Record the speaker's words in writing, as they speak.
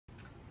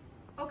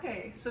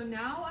Okay, so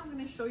now I'm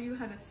going to show you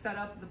how to set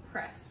up the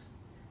press.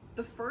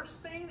 The first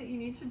thing that you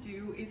need to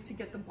do is to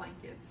get the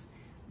blankets.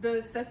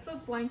 The sets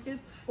of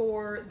blankets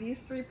for these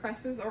 3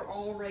 presses are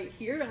all right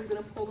here. I'm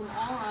going to pull them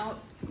all out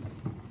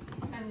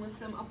and lift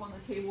them up on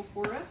the table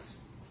for us.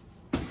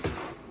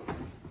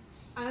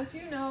 As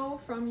you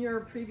know from your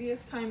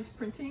previous times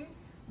printing,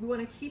 we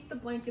want to keep the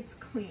blankets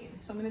clean.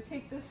 So I'm going to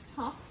take this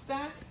top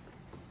stack,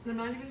 and I'm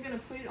not even going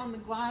to put it on the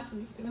glass.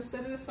 I'm just going to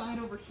set it aside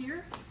over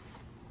here.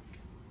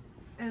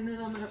 And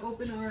then I'm going to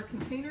open our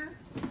container.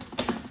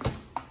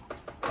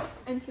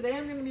 And today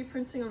I'm going to be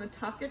printing on the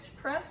Takich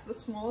press, the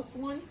smallest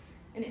one,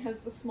 and it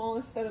has the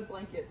smallest set of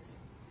blankets.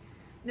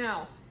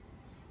 Now,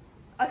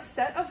 a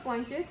set of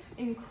blankets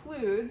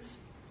includes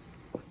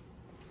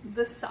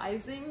the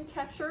sizing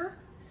catcher,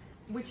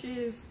 which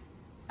is,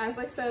 as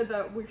I said,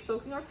 that we're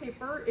soaking our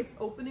paper, it's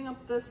opening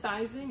up the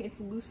sizing,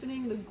 it's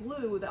loosening the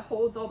glue that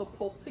holds all the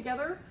pulp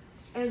together,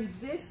 and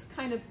this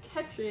kind of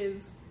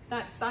catches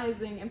that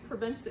sizing and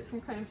prevents it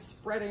from kind of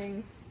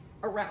spreading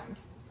around.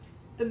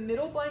 The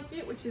middle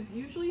blanket, which is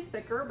usually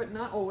thicker, but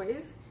not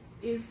always,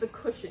 is the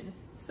cushion.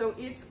 So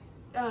it's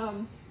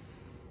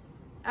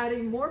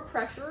adding more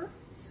pressure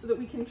so that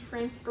we can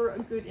transfer a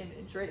good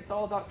image, right? It's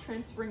all about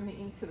transferring the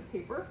ink to the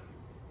paper.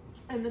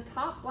 And the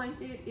top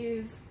blanket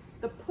is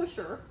the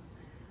pusher,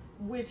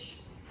 which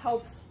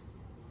helps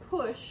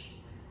push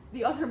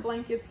the other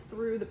blankets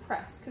through the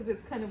press because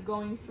it's kind of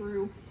going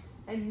through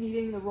and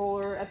kneading the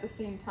roller at the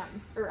same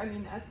time, or I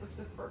mean at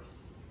the first.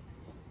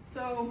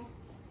 So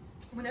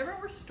whenever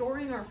we're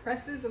storing our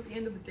presses at the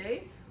end of the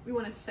day, we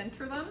want to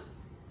center them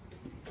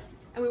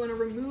and we want to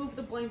remove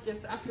the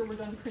blankets after we're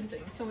done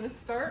printing. So I'm going to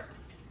start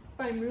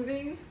by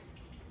moving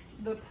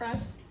the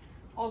press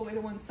all the way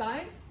to one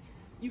side.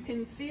 You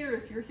can see, or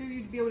if you're here,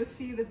 you'd be able to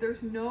see that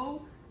there's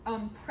no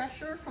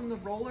pressure from the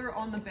roller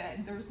on the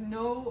bed. There's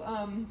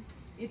no,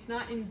 it's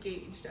not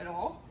engaged at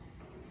all.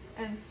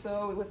 And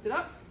so we lift it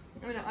up.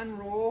 I'm going to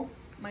unroll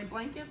my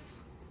blankets,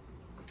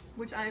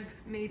 which I've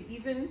made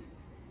even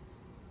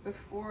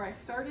before I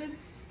started.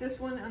 This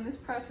one on this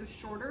press is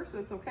shorter, so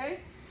it's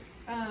okay.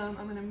 I'm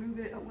going to move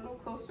it a little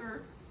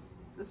closer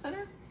to the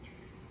center.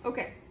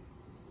 Okay,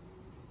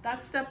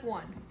 that's step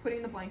 1,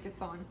 putting the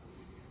blankets on.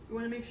 We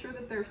want to make sure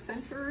that they're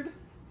centered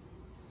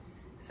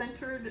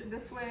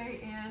this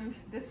way and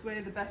this way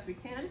the best we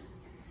can.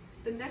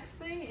 The next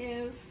thing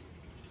is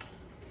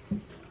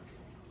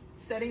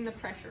setting the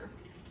pressure.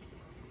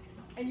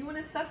 And you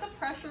want to set the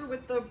pressure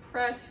with the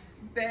press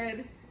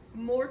bed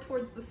more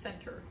towards the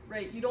center,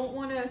 right? You don't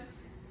want to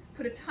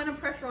put a ton of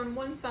pressure on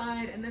one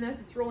side and then as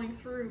it's rolling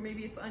through,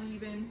 maybe it's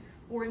uneven,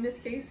 or in this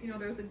case, you know,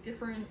 there's a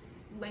different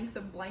length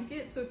of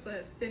blanket, so it's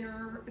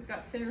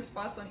got thinner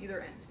spots on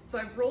either end. So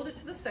I've rolled it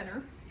to the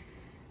center,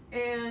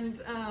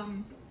 and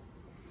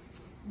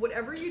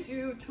whatever you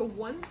do to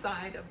one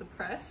side of the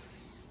press,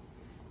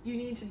 you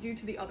need to do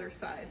to the other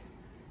side.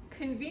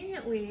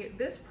 Conveniently,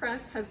 this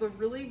press has a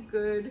really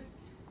good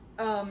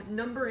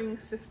numbering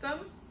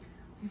system.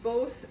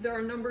 There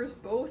are numbers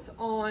both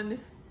on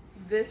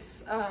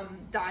this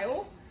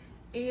dial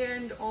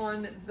and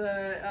on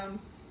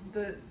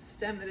the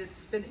stem that it's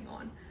spinning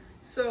on.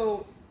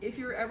 So if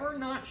you're ever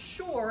not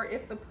sure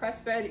if the press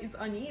bed is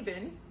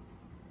uneven,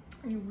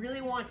 and you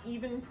really want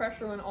even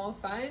pressure on all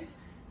sides,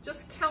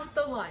 just count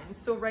the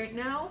lines. So right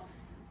now,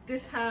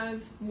 this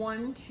has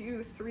 1,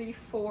 2, 3,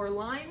 4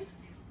 lines,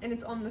 and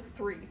it's on the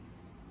 3.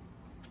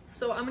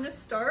 So I'm gonna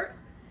start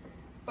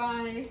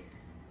by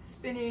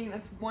spinning,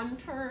 that's 1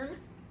 turn,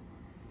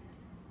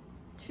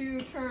 2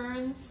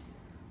 turns,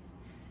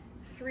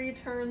 3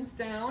 turns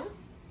down.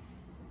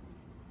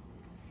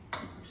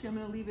 Actually, I'm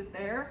gonna leave it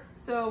there.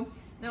 So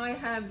now I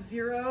have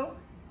 0,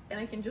 and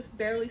I can just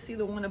barely see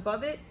the one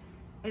above it,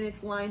 and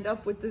it's lined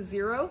up with the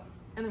 0.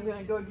 And I'm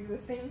gonna go do the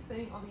same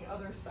thing on the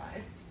other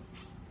side.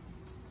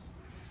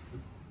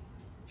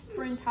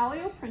 For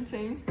intaglio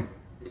printing,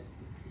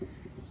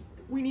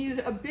 we needed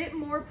a bit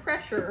more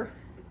pressure,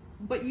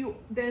 but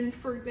then,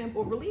 for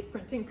example, relief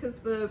printing, because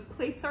the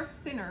plates are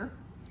thinner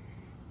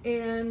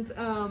and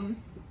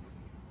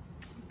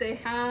they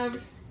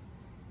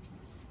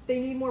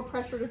need more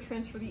pressure to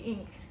transfer the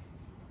ink.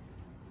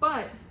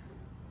 But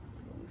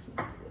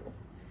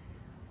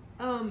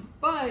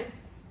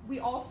we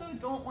also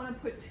don't want to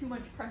put too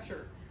much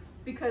pressure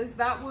because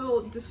that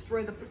will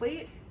destroy the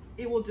plate,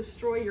 it will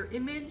destroy your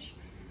image,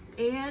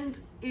 and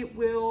it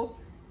will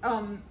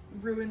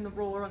ruin the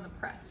roller on the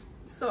press.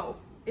 So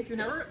if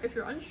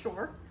you're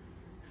unsure,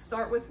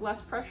 start with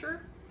less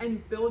pressure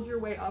and build your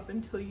way up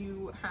until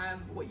you have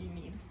what you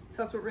need. So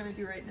that's what we're gonna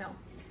do right now.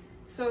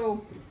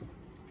 So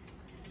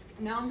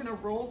now I'm gonna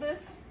roll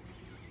this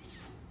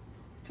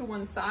to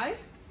one side.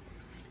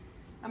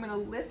 I'm gonna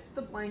lift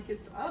the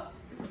blankets up,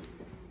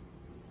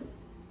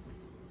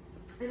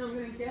 and I'm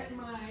gonna get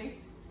my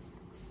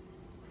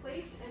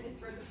plate and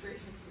its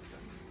registration system.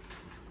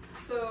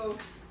 So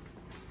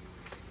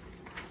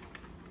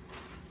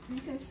you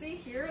can see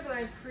here that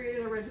I've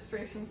created a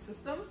registration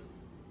system,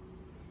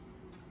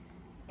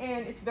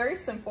 and it's very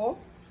simple.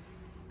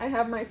 I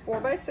have my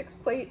 4x6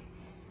 plate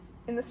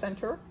in the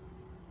center.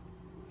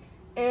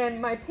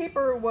 And my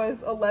paper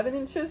was 11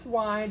 inches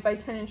wide by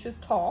 10 inches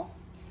tall.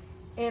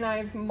 And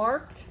I've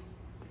marked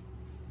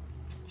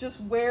just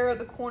where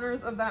the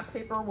corners of that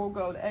paper will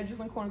go, the edges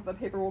and corners of the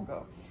paper will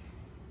go.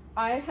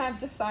 I have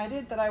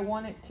decided that I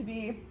want it to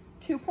be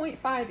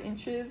 2.5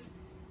 inches,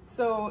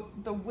 so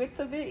the width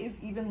of it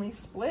is evenly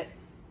split.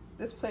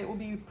 This plate will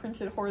be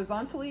printed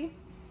horizontally.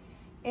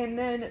 And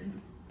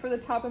then for the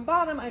top and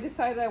bottom, I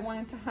decided I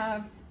wanted to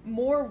have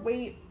more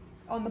weight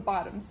on the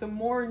bottom, so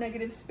more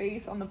negative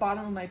space on the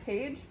bottom of my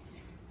page.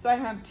 So I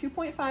have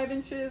 2.5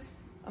 inches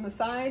on the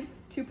side,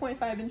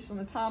 2.5 inches on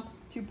the top,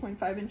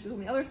 2.5 inches on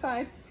the other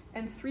side,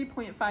 and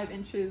 3.5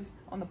 inches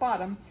on the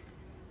bottom,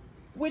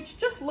 which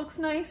just looks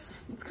nice.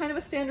 It's kind of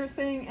a standard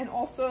thing. And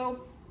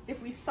also,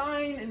 if we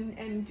sign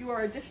and do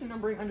our addition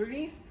numbering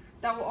underneath,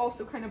 that will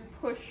also kind of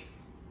push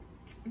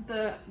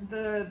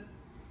the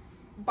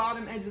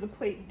bottom edge of the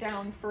plate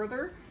down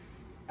further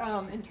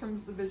in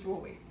terms of the visual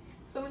weight.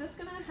 So I'm just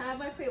gonna have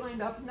my plate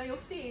lined up. Now you'll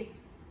see,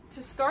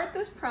 to start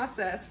this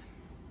process,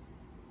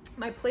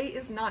 my plate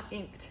is not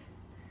inked.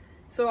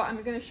 So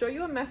I'm gonna show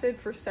you a method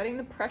for setting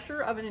the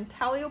pressure of an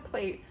intaglio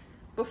plate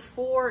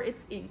before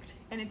it's inked.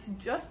 And it's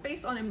just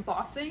based on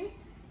embossing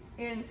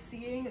and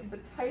seeing the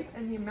type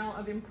and the amount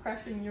of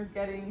impression you're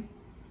getting,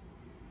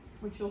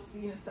 which you'll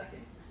see in a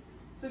second.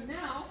 So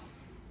now,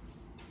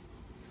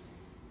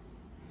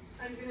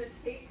 I'm gonna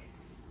take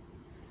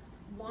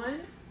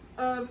one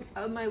of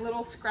my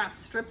little scrap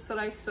strips that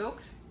I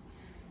soaked,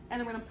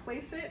 and I'm gonna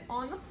place it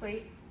on the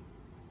plate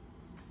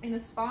in a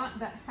spot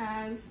that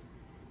has,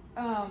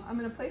 I'm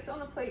gonna place it on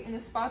the plate in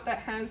a spot that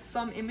has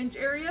some image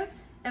area,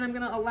 and I'm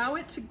gonna allow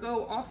it to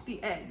go off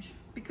the edge,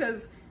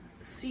 because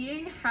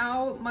seeing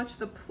how much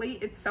the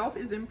plate itself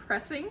is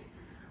impressing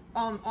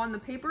on the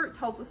paper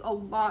tells us a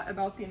lot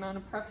about the amount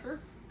of pressure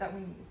that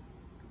we need.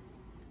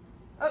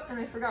 Oh, and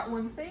I forgot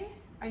one thing.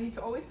 I need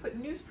to always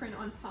put newsprint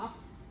on top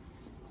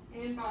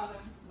and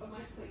bottom of my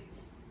plate.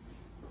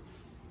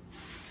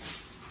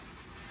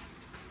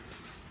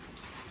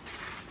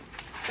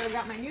 So I've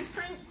got my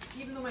newsprint.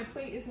 Even though my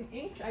plate isn't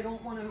inked, I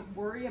don't want to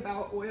worry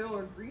about oil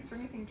or grease or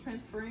anything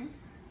transferring.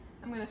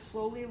 I'm going to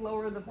slowly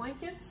lower the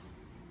blankets,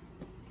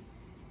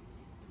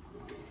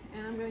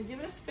 and I'm going to give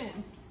it a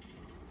spin.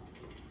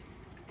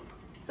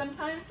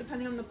 Sometimes,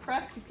 depending on the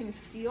press, you can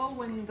feel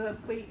when the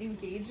plate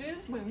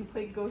engages, when the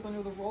plate goes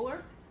under the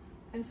roller,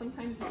 and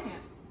sometimes you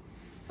can't.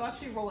 So I'll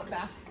actually roll it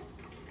back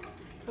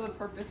for the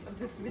purpose of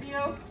this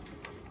video.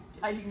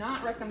 I do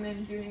not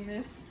recommend doing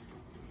this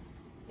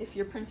if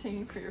you're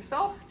printing for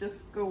yourself.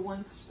 Just go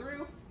once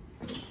through.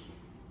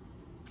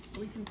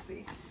 We can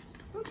see.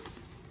 Oops.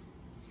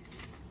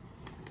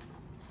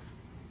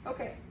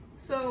 Okay,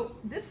 so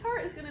this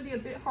part is going to be a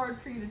bit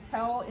hard for you to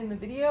tell in the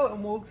video,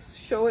 and we'll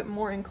show it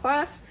more in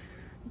class,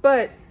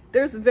 but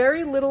there's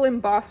very little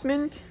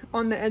embossment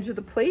on the edge of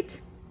the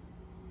plate.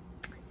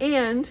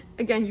 And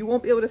again, you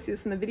won't be able to see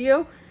this in the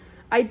video.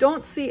 I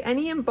don't see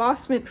any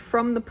embossment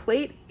from the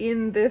plate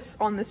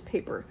on this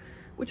paper,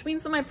 which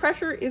means that my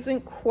pressure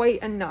isn't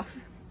quite enough.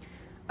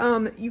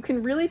 You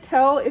can really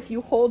tell if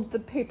you hold the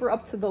paper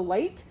up to the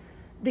light.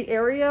 The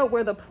area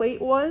where the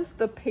plate was,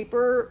 the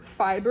paper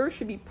fiber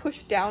should be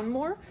pushed down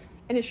more,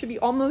 and it should be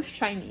almost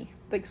shiny,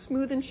 like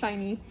smooth and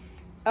shiny,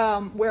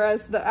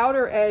 whereas the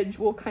outer edge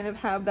will kind of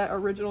have that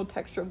original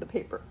texture of the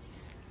paper.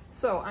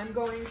 So I'm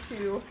going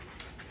to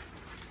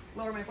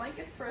lower my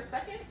blankets for a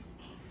second.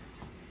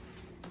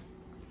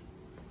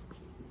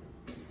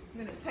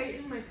 I'm going to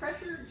tighten my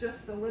pressure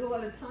just a little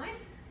at a time.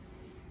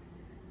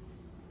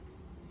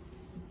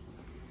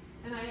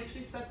 And I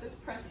actually set this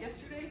press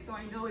yesterday, so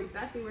I know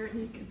exactly where it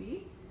needs to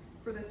be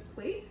for this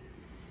plate.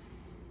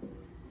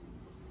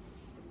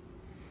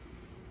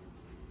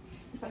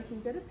 If I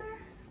can get it there,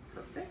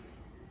 perfect.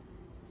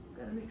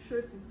 Gotta make sure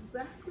it's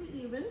exactly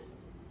even.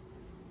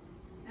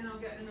 And I'll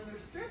get another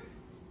strip.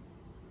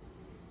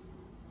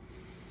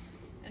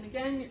 And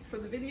again, for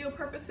the video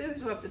purposes,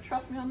 you'll have to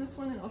trust me on this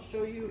one, and I'll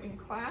show you in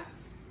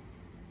class.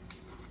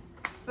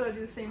 But I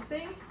do the same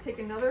thing. Take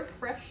another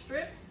fresh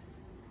strip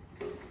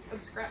of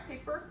scrap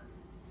paper,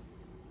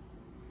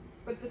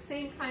 but the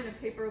same kind of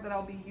paper that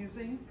I'll be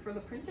using for the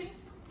printing.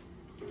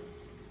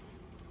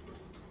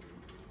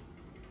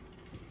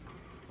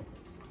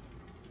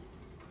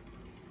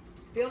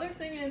 The other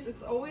thing is,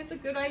 it's always a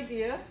good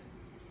idea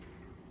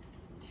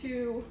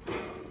to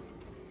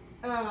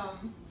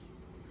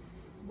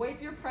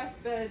wipe your press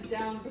bed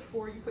down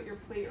before you put your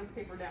plate or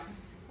paper down,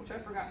 which I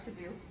forgot to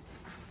do.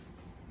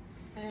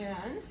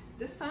 And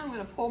this time I'm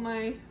going to pull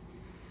my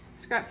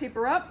scrap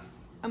paper up.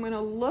 I'm going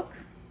to look,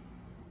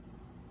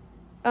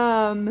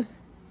 and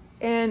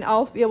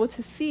I'll be able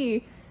to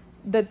see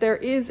that there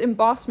is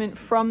embossment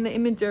from the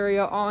image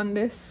area on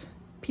this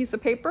piece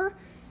of paper,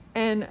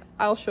 and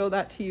I'll show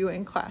that to you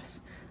in class.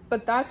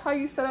 But that's how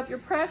you set up your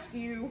press.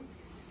 You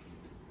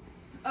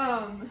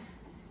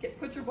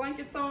put your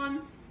blankets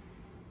on,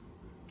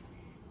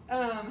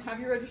 have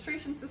your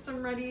registration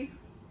system ready,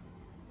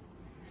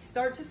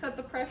 start to set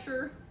the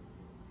pressure,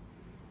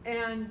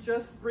 and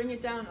just bring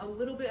it down a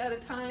little bit at a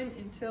time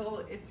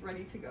until it's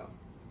ready to go.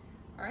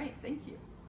 All right, thank you.